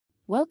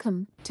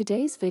Welcome.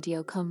 Today's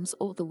video comes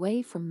all the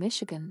way from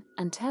Michigan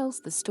and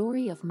tells the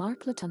story of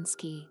Mark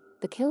Latunski,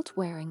 the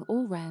kilt-wearing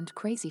all-round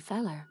crazy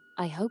feller.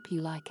 I hope you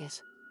like it.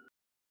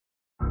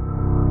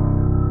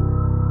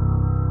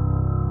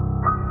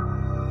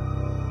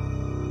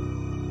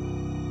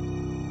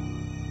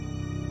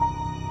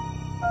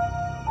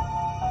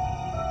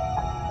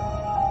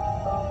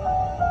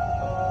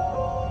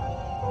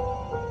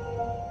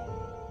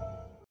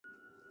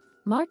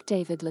 Mark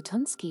David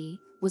Latunski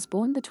was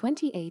born the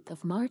 28th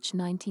of March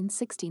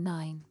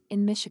 1969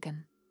 in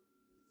Michigan.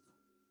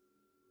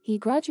 He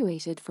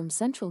graduated from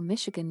Central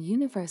Michigan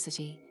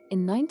University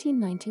in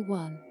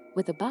 1991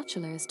 with a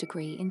bachelor's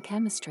degree in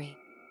chemistry,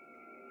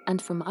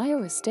 and from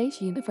Iowa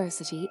State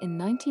University in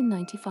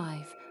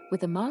 1995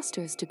 with a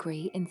master's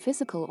degree in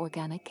physical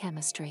organic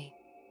chemistry.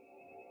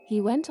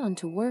 He went on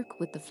to work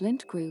with the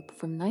Flint Group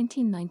from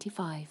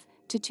 1995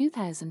 to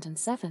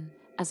 2007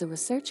 as a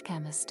research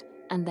chemist,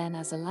 and then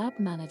as a lab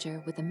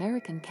manager with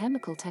American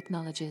Chemical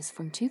Technologies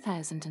from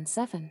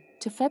 2007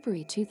 to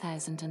February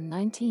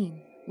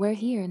 2019, where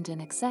he earned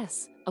in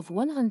excess of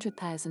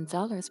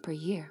 $100,000 per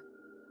year.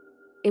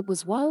 It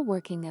was while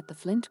working at the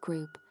Flint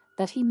Group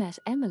that he met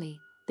Emily.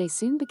 They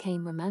soon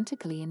became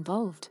romantically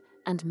involved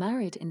and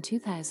married in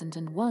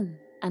 2001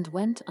 and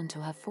went on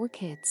to have 4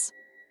 kids.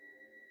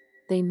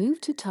 They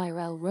moved to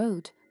Tyrrell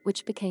Road,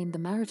 which became the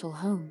marital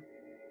home.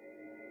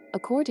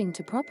 According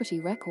to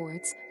property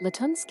records,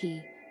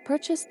 Latunski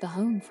purchased the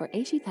home for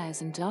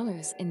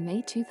 $80,000 in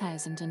May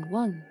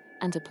 2001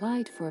 and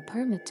applied for a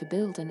permit to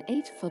build an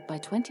 8-foot by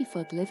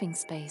 20-foot living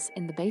space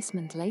in the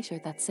basement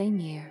later that same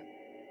year.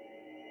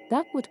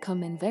 That would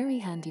come in very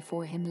handy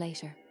for him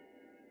later.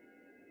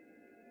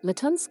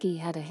 Latunski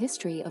had a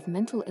history of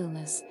mental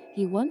illness.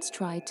 He once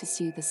tried to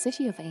sue the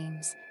city of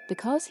Ames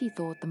because he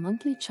thought the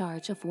monthly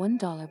charge of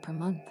 $1 per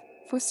month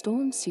for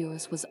storm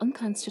sewers was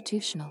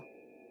unconstitutional.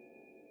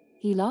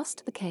 He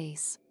lost the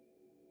case.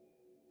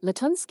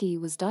 Latunski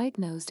was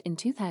diagnosed in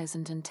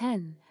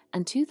 2010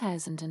 and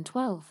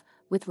 2012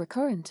 with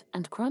recurrent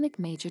and chronic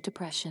major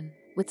depression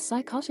with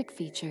psychotic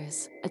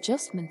features,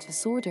 adjustment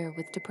disorder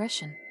with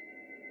depression,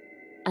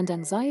 and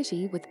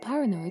anxiety with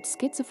paranoid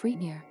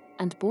schizophrenia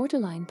and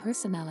borderline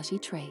personality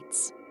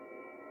traits.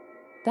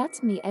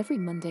 That's me every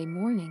Monday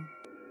morning.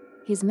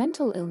 His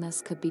mental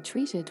illness could be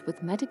treated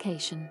with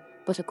medication,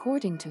 but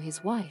according to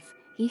his wife,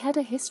 he had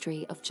a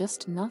history of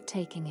just not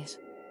taking it.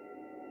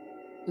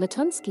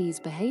 Latunski's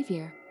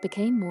behavior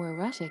became more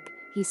erratic.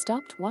 He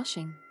stopped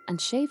washing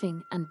and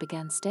shaving and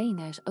began staying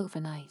out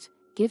overnight,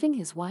 giving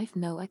his wife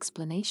no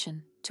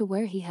explanation to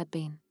where he had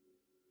been.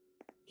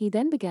 He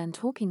then began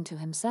talking to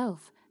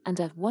himself, and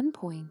at one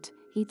point,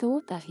 he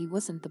thought that he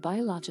wasn't the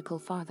biological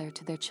father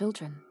to their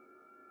children.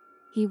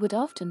 He would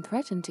often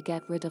threaten to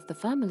get rid of the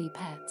family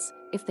pets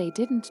if they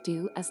didn't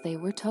do as they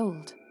were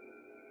told.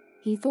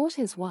 He thought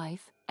his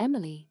wife,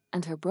 Emily,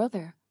 and her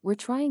brother were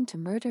trying to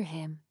murder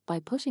him by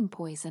putting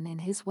poison in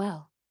his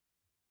well.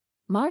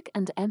 Mark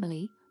and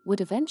Emily would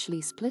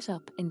eventually split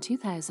up in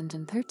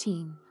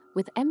 2013,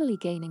 with Emily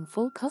gaining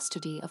full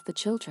custody of the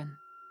children.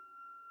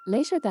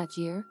 Later that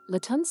year,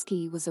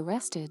 Latunski was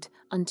arrested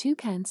on 2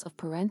 counts of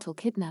parental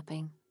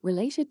kidnapping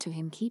related to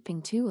him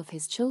keeping 2 of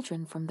his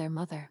children from their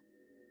mother.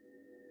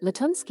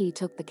 Latunski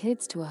took the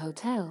kids to a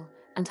hotel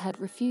and had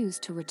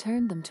refused to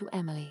return them to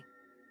Emily.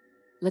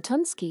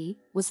 Latunski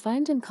was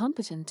found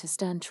incompetent to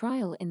stand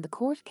trial in the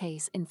court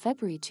case in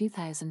February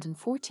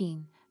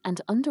 2014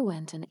 and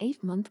underwent an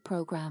 8-month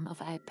program of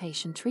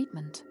outpatient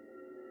treatment.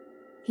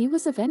 He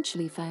was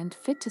eventually found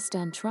fit to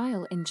stand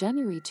trial in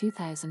January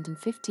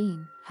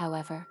 2015.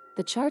 However,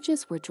 the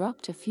charges were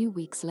dropped a few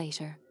weeks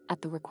later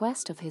at the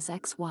request of his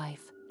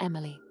ex-wife,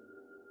 Emily.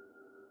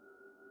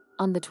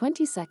 On the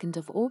 22nd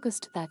of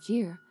August that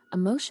year, a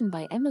motion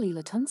by Emily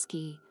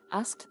Latunski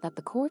asked that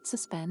the court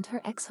suspend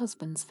her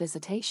ex-husband's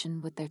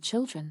visitation with their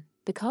children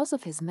because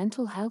of his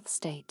mental health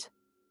state.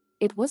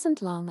 It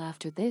wasn't long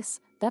after this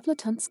that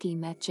Latunski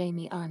met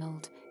Jamie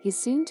Arnold, his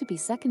soon-to-be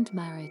second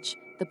marriage.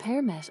 The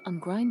pair met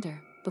on Grindr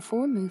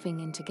before moving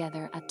in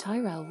together at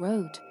Tyrrell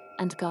Road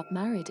and got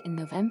married in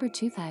November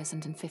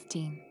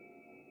 2015.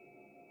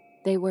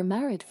 They were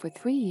married for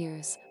 3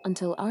 years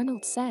until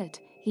Arnold said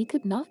he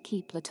could not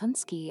keep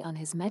Latunski on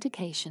his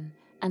medication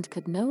and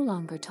could no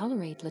longer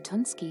tolerate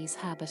Latunski's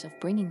habit of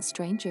bringing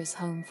strangers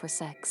home for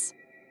sex.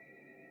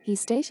 He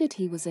stated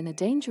he was in a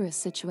dangerous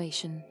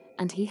situation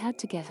and he had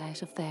to get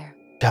out of there.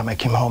 Time I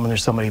came home and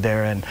there's somebody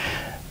there, and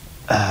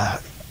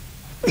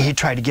he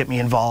tried to get me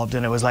involved,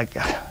 and it was like,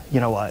 you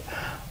know what,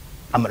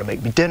 I'm gonna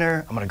make me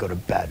dinner, I'm gonna go to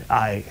bed.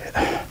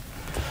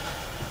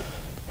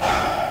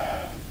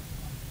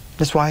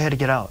 That's why I had to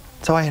get out.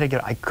 That's why I had to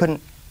get out. I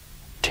couldn't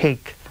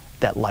take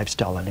that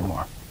lifestyle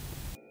anymore.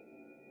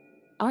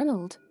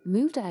 Arnold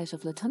moved out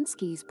of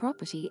Latunski's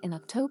property in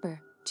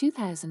October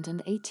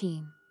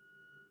 2018.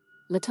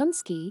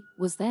 Latunski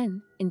was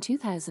then, in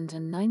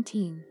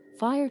 2019,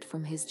 fired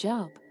from his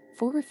job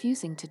for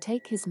refusing to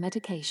take his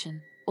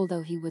medication,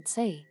 although he would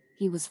say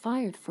he was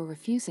fired for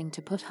refusing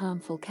to put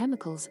harmful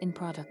chemicals in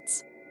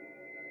products.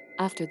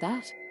 After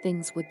that,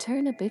 things would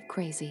turn a bit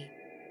crazy.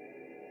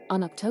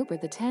 On October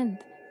the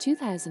 10th,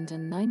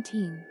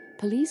 2019,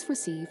 police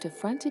received a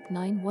frantic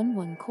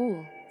 911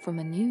 call from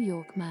a New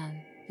York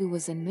man who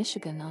was in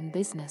Michigan on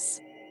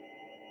business.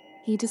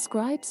 He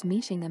describes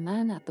meeting a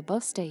man at the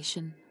bus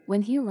station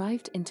when he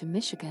arrived into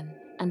Michigan,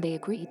 and they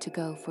agreed to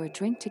go for a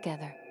drink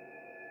together.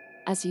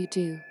 As you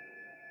do.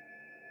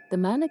 The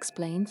man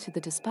explained to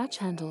the dispatch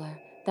handler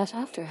that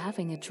after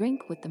having a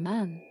drink with the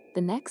man, the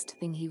next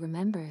thing he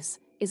remembers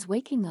is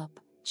waking up,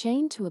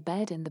 chained to a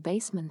bed in the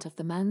basement of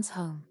the man's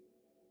home.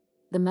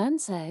 The man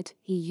said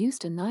he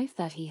used a knife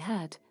that he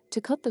had to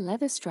cut the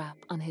leather strap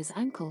on his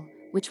ankle,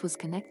 which was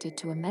connected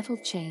to a metal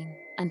chain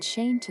and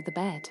chained to the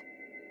bed.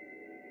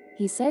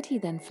 He said he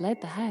then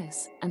fled the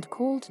house and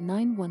called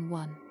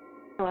 911.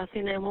 Alaska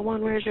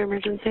 911, where's your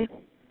emergency?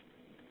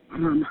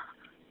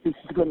 This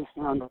is going to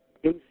sound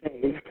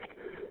insane.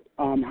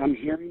 I'm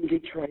here in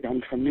Detroit.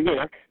 I'm from New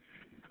York,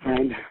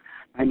 and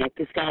I met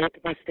this guy at the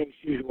bus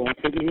station who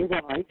offered me a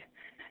ride,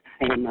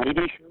 and I'm not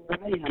even sure where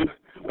I am.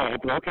 Well, I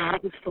broke out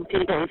of this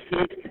fucking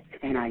basement,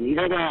 and I need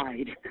a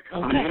ride.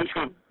 Okay.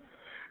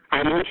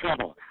 I'm in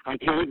trouble. I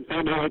can't even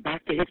find my way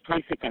back to his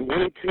place if I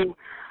wanted to.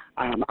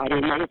 I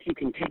don't know if you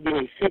can take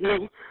my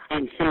signal.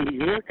 I'm from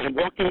New York. I'm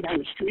walking down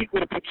the street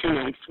with a picture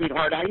knife,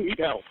 sweetheart. I need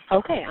help.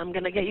 Okay, I'm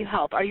going to get you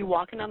help. Are you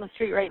walking down the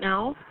street right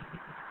now?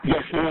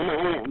 Yes, ma'am,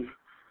 I am.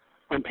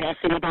 I'm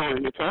passing a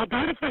barn. It's all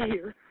beautiful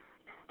here.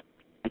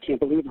 I can't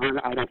believe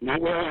I don't know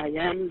where I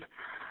am.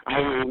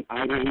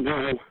 I don't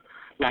know.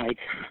 Like,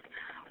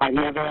 I've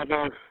never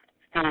ever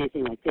had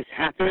anything like this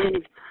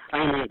happen. I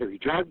don't know whether he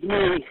drugged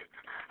me.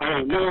 I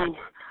don't know.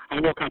 I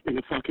woke up in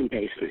the fucking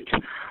basement,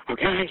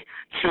 okay?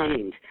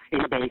 Chained in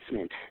the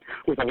basement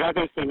with a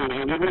leather thing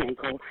around my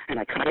ankle, and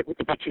I cut it with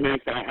the butcher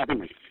knife that I have in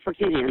my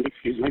freaking hand,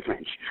 excuse my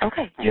French.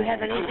 Okay. Do you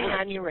have anything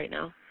on you right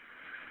now?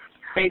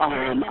 Are you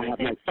carrying I have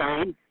anything? my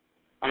phone.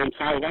 I'm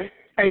sorry, what?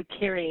 Are you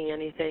carrying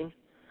anything?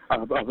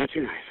 A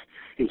butcher knife.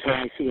 Until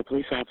I see a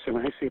police officer,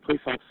 when I see a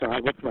police officer,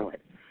 I will throw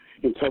it.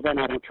 Until then,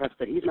 I don't trust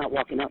that he's not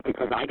walking up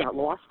because I got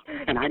lost,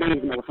 and I don't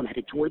even know if I'm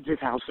headed towards his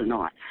house or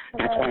not.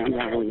 That's why I'm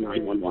dialing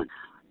 911.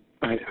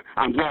 But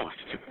I'm lost,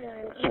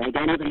 so I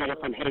don't even know if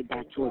I'm headed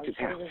back towards his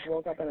house. He just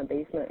woke up in a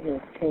basement. He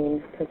was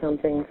chained to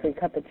something, so he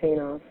cut the chain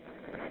off.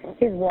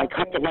 I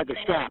cut the leather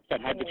strap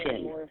that had the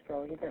chain.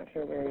 He's not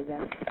sure where he's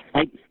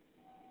at.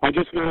 I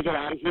just want to get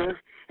out of here,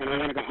 and I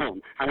want to go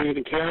home. I don't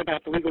even care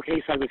about the legal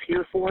case I was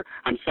here for.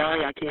 I'm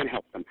sorry, I can't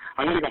help them.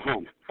 I want to go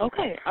home.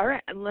 Okay, all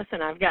right. And listen,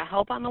 I've got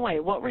help on the way.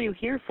 What were you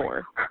here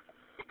for?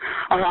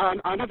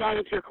 I'm a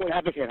volunteer court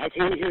advocate. I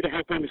came here to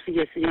help on the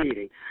CSC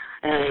meeting,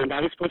 and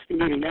I was supposed to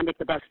be meeting them at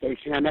the bus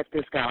station. I met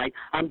this guy.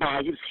 I'm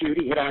by. He was cute.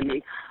 He hit on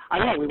me. I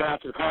don't know. We went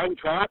out to the car. We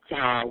talked.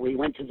 We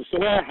went to the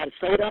store. Had a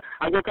soda.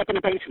 I woke up in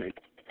the basement.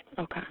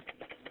 Okay.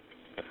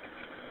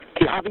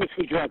 He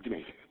obviously drugged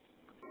me.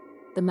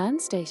 The man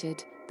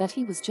stated that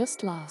he was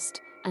just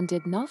lost and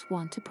did not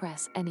want to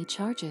press any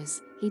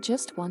charges. He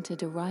just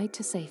wanted a ride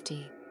to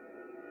safety.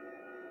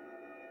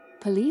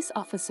 Police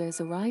officers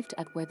arrived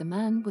at where the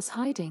man was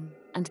hiding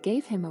and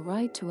gave him a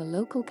ride to a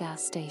local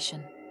gas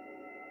station.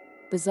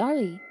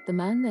 Bizarrely, the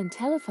man then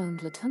telephoned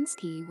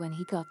Latunski when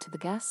he got to the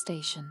gas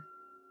station.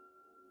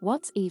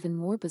 What's even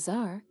more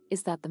bizarre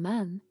is that the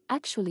man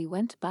actually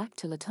went back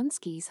to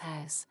Latunski's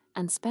house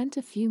and spent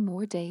a few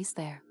more days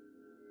there.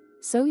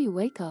 So you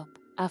wake up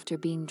after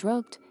being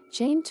drugged,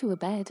 chained to a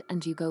bed,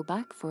 and you go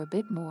back for a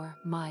bit more.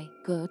 My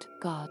good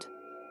God.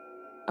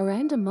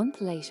 Around a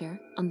month later,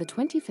 on the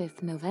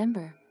 25th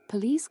November,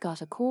 police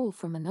got a call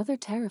from another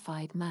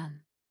terrified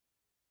man.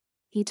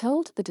 He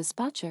told the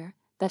dispatcher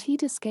that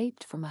he'd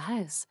escaped from a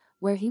house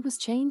where he was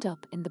chained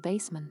up in the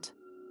basement.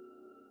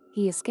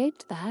 He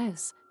escaped the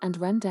house and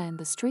ran down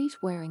the street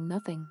wearing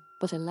nothing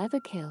but a leather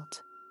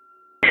kilt.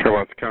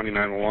 Charlotte County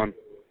 911.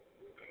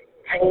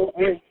 I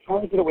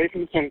want to get away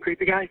from some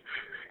creepy guy.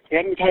 He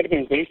had me tied up in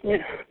his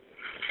basement.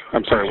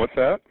 I'm sorry, what's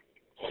that?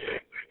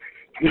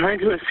 I'm trying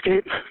to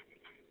escape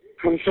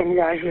from some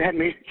guy who had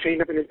me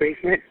chained up in his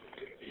basement.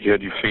 He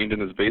had you chained in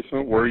his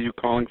basement? Where are you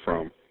calling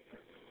from?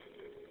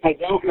 I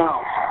don't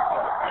know.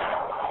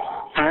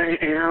 I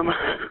am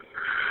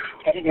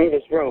heading near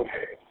this road.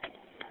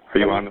 Are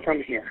you on?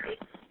 From here.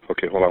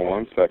 Okay, hold on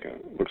 1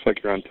 second. Looks like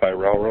you're on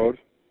Tyrell Road.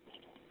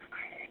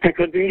 It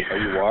could be. Are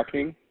you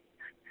walking?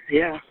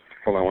 Yeah.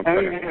 Hold on 1 I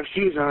don't second. even have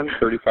shoes on.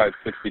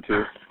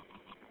 3562.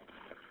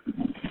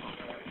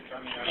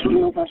 I don't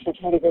know if I should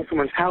try to go to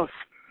someone's house.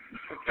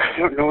 I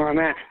don't know where I'm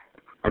at.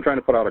 I'm trying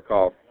to put out a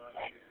call.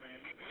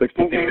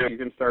 62, Okay. you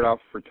can start off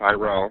for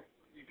Tyrell.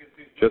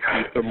 Just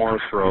east of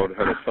Morris Road,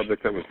 had a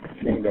subject that was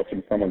chained up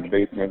in someone's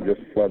basement,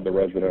 just fled the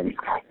residence.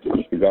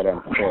 He's out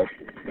on foot.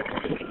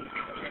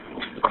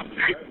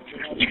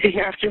 He's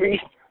after me.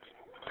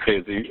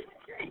 Okay,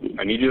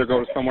 I need you to go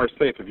to somewhere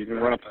safe. If you can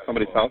run up to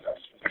somebody's house.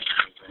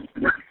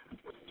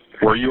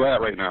 Where are you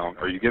at right now?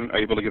 Are you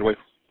able to get away?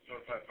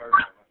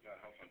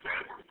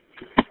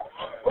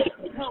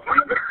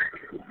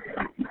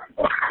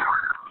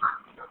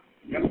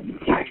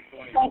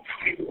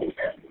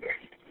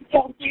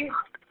 Help me.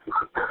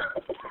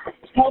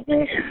 Help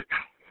me.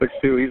 62,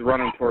 Sue, he's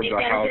running towards the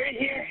house. Right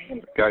here.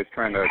 The guy's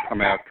trying to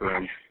come after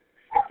him.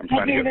 I'm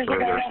trying to get There's a guy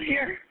further. out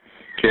here.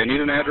 Okay, I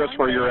need an address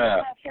where you're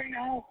at. Right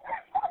now.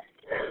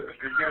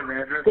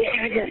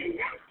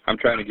 I'm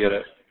trying to get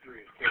it.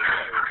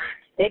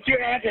 What's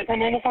your address?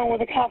 I'm on the phone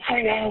with the cops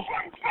right now.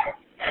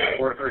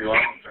 431.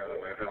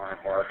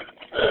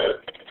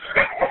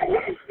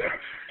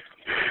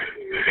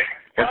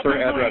 What's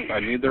their address? I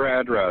need their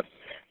address.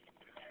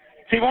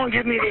 He won't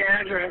give me the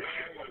address.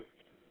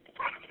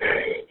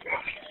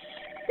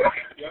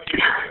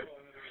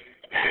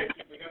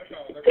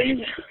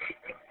 Please.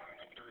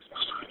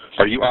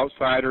 Are you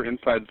outside or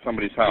inside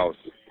somebody's house?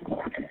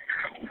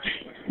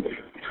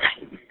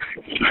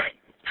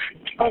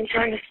 I'm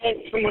trying to find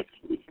someone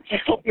to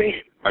help me.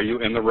 Are you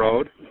in the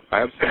road? I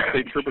have some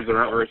state troopers that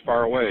aren't very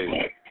far away.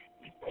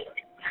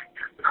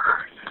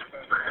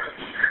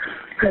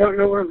 I don't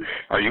know where.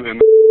 Are you in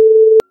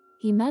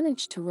He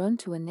managed to run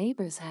to a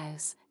neighbor's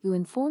house, who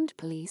informed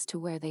police to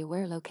where they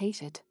were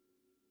located.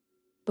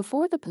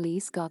 Before the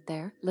police got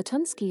there,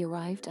 Latunski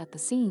arrived at the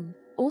scene,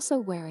 also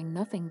wearing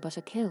nothing but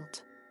a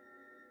kilt.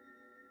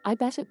 I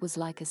bet it was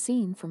like a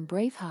scene from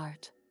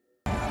Braveheart.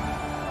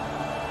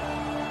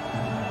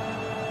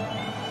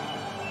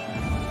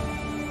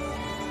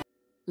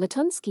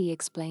 Latunski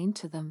explained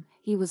to them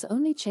he was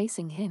only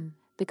chasing him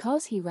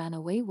because he ran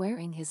away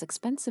wearing his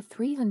expensive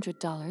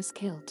 $300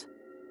 kilt.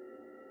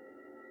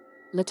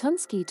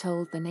 Latunski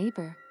told the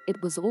neighbor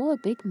it was all a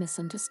big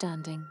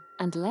misunderstanding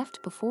and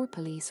left before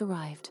police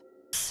arrived.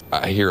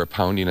 I hear a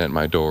pounding at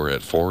my door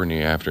at 4 in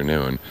the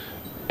afternoon,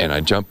 and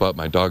I jump up.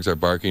 My dogs are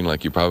barking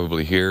like you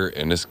probably hear,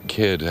 and this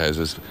kid has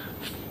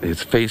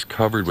his face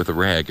covered with a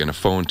rag and a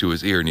phone to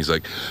his ear, and he's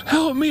like,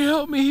 help me,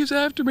 he's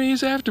after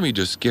me,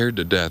 just scared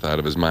to death out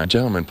of his mind. A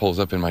gentleman pulls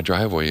up in my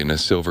driveway in a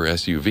silver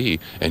SUV,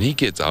 and he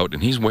gets out,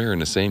 and he's wearing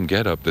the same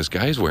getup this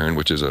guy's wearing,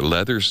 which is a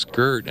leather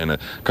skirt and a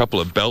couple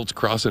of belts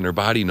crossing her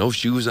body, no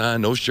shoes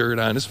on, no shirt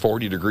on. It's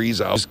 40 degrees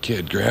out. This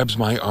kid grabs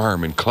my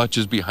arm and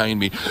clutches behind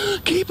me.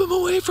 Keep him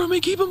away from me,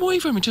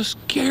 just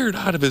scared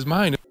out of his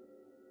mind.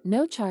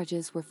 No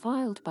charges were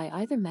filed by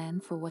either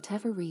man for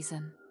whatever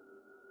reason.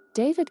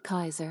 David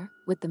Kaiser,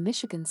 with the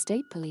Michigan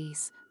State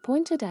Police,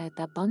 pointed out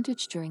that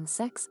bondage during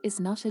sex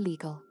is not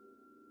illegal.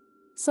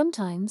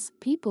 Sometimes,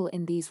 people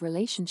in these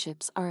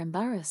relationships are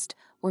embarrassed,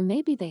 or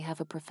maybe they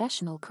have a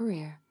professional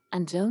career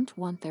and don't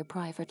want their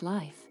private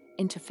life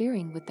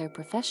interfering with their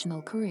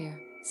professional career,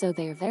 so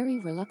they are very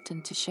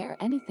reluctant to share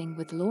anything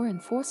with law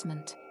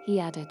enforcement, he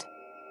added.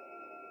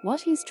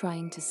 What he's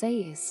trying to say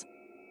is,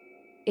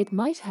 it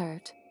might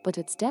hurt, but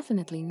it's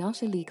definitely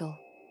not illegal.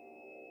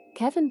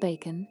 Kevin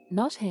Bacon,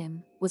 not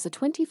him, was a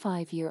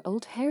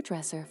 25-year-old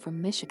hairdresser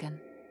from Michigan.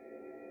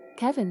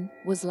 Kevin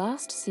was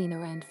last seen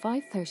around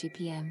 5:30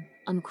 p.m.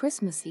 on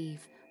Christmas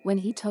Eve when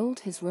he told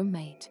his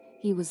roommate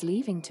he was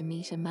leaving to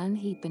meet a man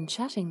he'd been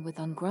chatting with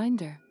on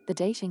Grindr, the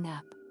dating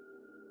app.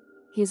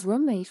 His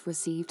roommate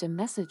received a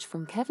message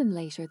from Kevin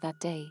later that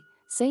day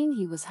saying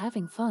he was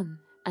having fun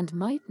and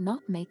might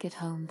not make it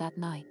home that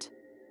night.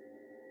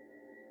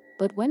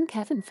 But when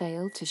Kevin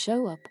failed to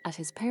show up at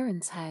his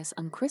parents' house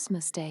on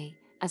Christmas Day,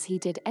 as he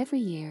did every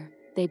year,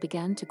 they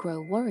began to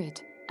grow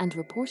worried and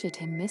reported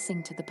him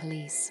missing to the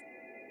police.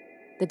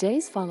 The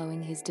days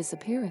following his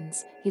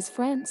disappearance, his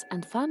friends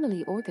and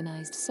family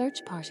organized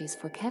search parties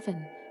for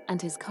Kevin, and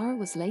his car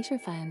was later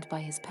found by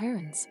his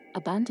parents,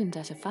 abandoned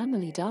at a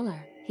Family Dollar.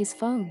 His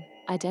phone,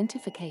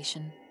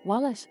 identification,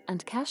 wallet,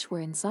 and cash were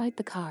inside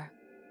the car.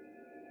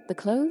 The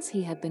clothes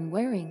he had been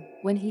wearing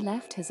when he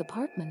left his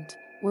apartment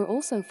were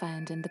also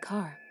found in the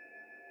car.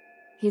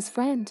 His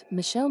friend,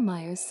 Michelle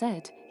Myers,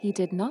 said he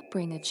did not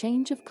bring a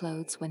change of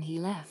clothes when he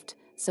left,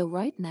 so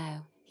right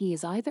now, he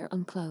is either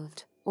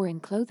unclothed or in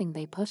clothing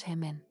they put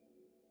him in.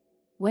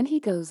 When he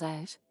goes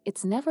out,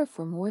 it's never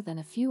for more than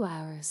a few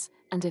hours,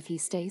 and if he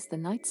stays the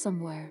night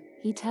somewhere,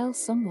 he tells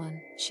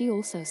someone, she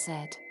also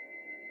said.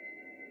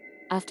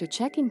 After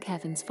checking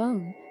Kevin's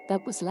phone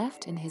that was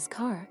left in his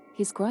car,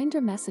 his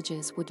Grindr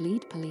messages would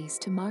lead police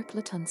to Mark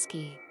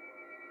Latunski.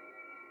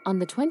 On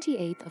the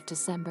 28th of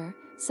December,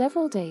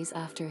 several days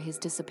after his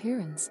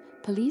disappearance,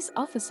 police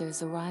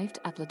officers arrived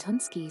at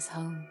Latunski's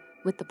home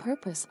with the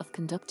purpose of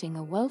conducting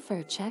a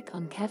welfare check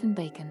on Kevin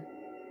Bacon.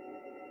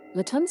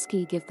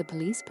 Latunski gave the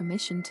police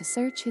permission to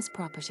search his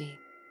property.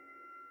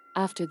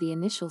 After the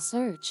initial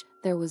search,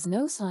 there was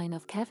no sign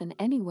of Kevin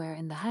anywhere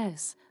in the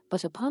house,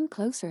 but upon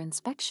closer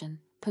inspection,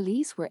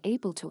 police were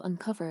able to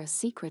uncover a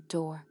secret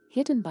door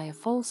hidden by a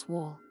false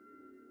wall.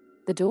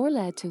 The door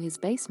led to his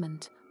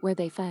basement, where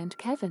they found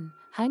Kevin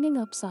hanging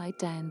upside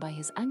down by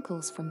his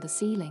ankles from the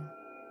ceiling.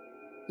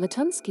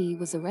 Latunski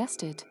was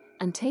arrested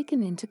and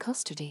taken into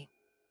custody.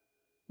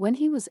 When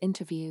he was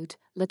interviewed,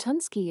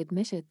 Latunski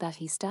admitted that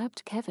he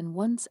stabbed Kevin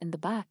once in the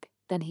back,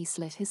 then he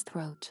slit his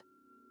throat.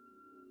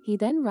 He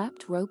then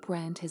wrapped rope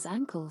round his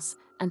ankles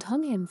and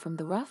hung him from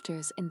the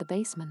rafters in the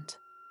basement.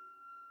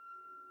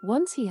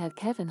 Once he had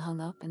Kevin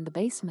hung up in the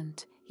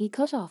basement, he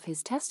cut off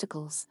his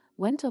testicles,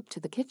 went up to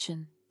the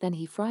kitchen, then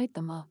he fried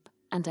them up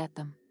and ate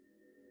them.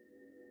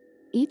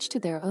 Each to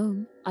their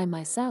own, I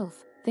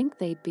myself think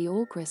they'd be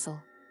all gristle.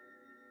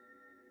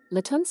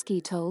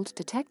 Latunski told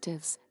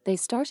detectives they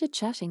started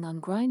chatting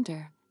on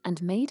Grindr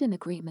and made an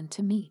agreement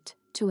to meet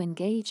to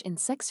engage in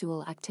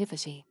sexual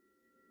activity.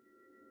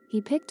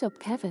 He picked up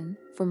Kevin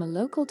from a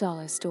local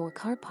dollar store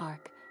car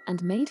park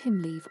and made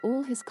him leave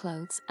all his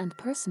clothes and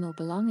personal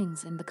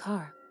belongings in the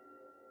car.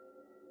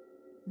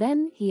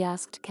 Then he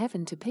asked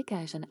Kevin to pick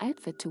out an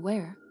outfit to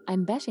wear.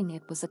 I'm betting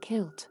it was a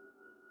kilt.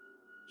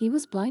 He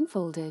was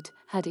blindfolded,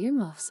 had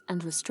earmuffs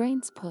and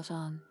restraints put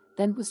on,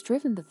 then was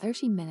driven the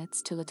 30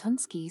 minutes to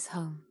Latunski's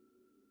home.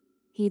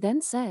 He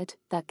then said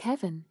that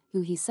Kevin,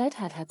 who he said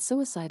had had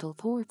suicidal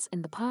thoughts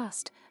in the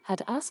past,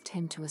 had asked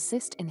him to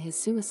assist in his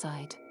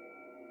suicide.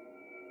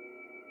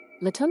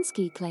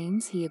 Latunski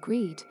claims he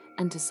agreed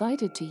and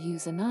decided to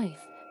use a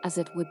knife, as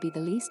it would be the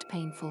least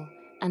painful,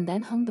 and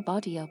then hung the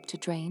body up to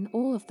drain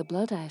all of the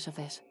blood out of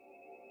it.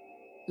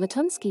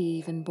 Latunski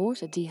even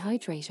bought a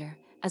dehydrator,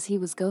 as he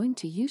was going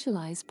to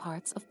utilize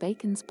parts of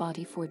Bacon's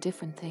body for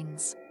different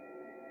things.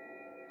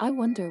 I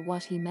wonder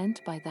what he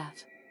meant by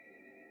that.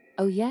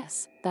 Oh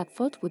yes, that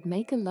foot would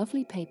make a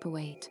lovely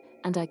paperweight,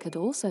 and I could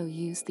also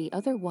use the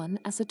other one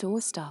as a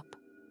doorstop.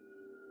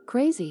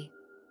 Crazy.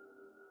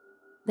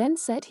 Then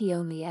said he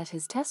only ate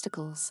his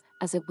testicles,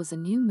 as it was a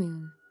new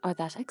moon, or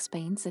that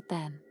explains it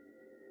then.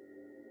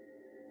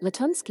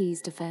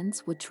 Latunski's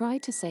defense would try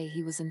to say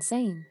he was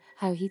insane,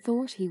 how he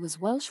thought he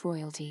was Welsh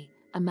royalty,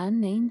 a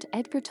man named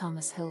Edgar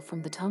Thomas Hill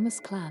from the Thomas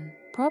clan,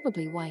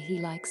 probably why he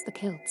likes the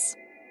kilts.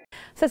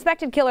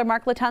 Suspected killer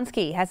Mark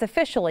Latunski has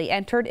officially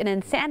entered an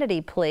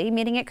insanity plea,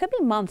 meaning it could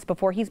be months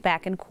before he's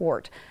back in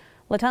court.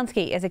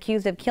 Latunski is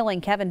accused of killing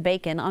Kevin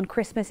Bacon on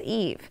Christmas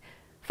Eve.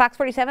 Fox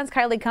 47's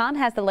Kylie Kahn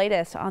has the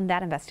latest on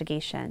that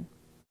investigation.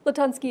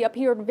 Latunski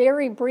appeared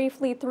very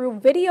briefly through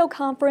video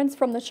conference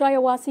from the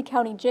Shiawassee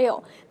County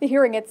Jail. The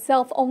hearing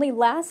itself only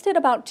lasted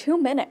about 2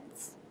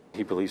 minutes.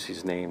 He believes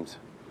he's named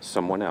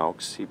someone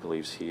else. He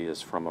believes he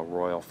is from a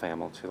royal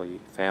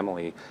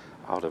family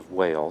out of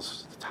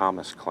Wales, the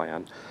Thomas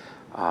clan.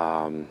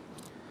 And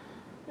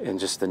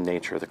just the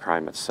nature of the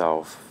crime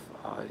itself,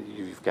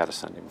 you've got to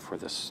send him for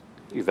this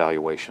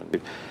evaluation.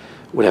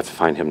 We'd have to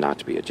find him not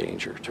to be a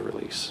danger to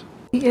release.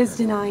 He is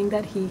denying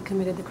that he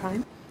committed the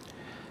crime?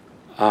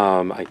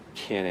 I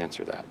can't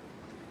answer that.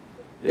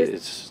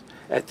 It's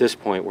at this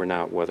point, we're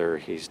not whether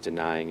he's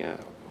denying it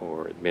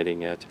or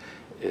admitting it.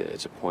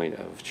 It's a point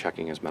of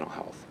checking his mental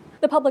health.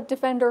 The public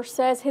defender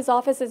says his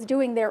office is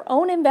doing their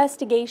own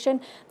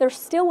investigation. They're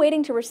still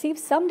waiting to receive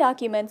some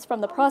documents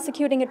from the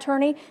prosecuting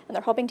attorney, and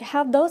they're hoping to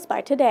have those by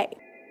today.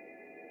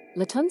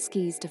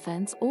 Latunski's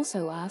defense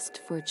also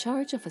asked for a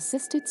charge of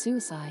assisted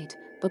suicide,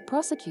 but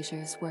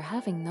prosecutors were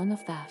having none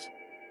of that.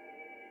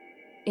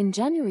 In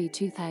January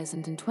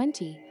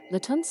 2020,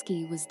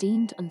 Latunski was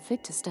deemed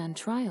unfit to stand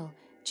trial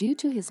due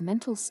to his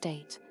mental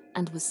state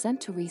and was sent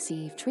to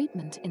receive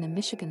treatment in a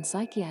Michigan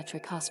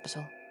psychiatric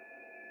hospital.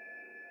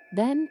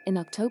 Then, in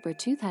October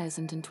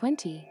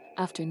 2020,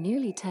 after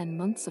nearly 10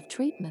 months of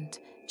treatment,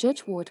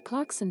 Judge Ward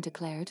Clarkson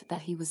declared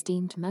that he was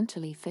deemed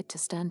mentally fit to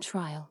stand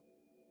trial.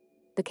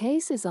 The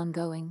case is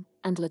ongoing,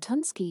 and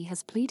Latunski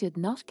has pleaded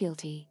not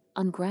guilty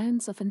on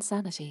grounds of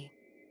insanity.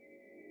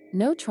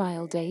 No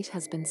trial date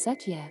has been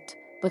set yet,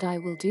 but I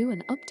will do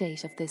an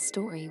update of this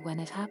story when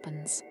it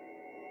happens.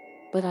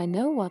 But I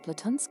know what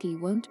Latunski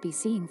won't be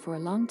seeing for a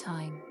long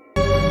time.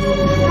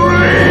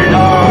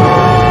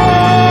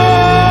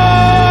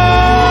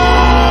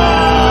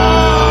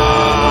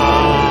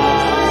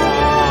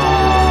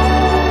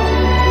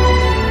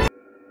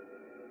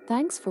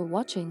 Thanks for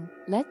watching.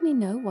 Let me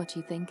know what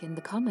you think in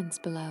the comments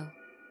below.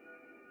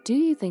 Do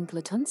you think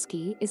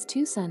Latunski is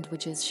 2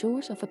 sandwiches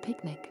short of a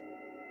picnic?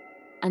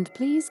 And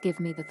please give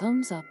me the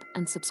thumbs up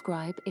and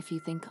subscribe if you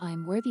think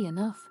I'm worthy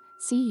enough.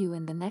 See you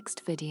in the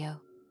next video.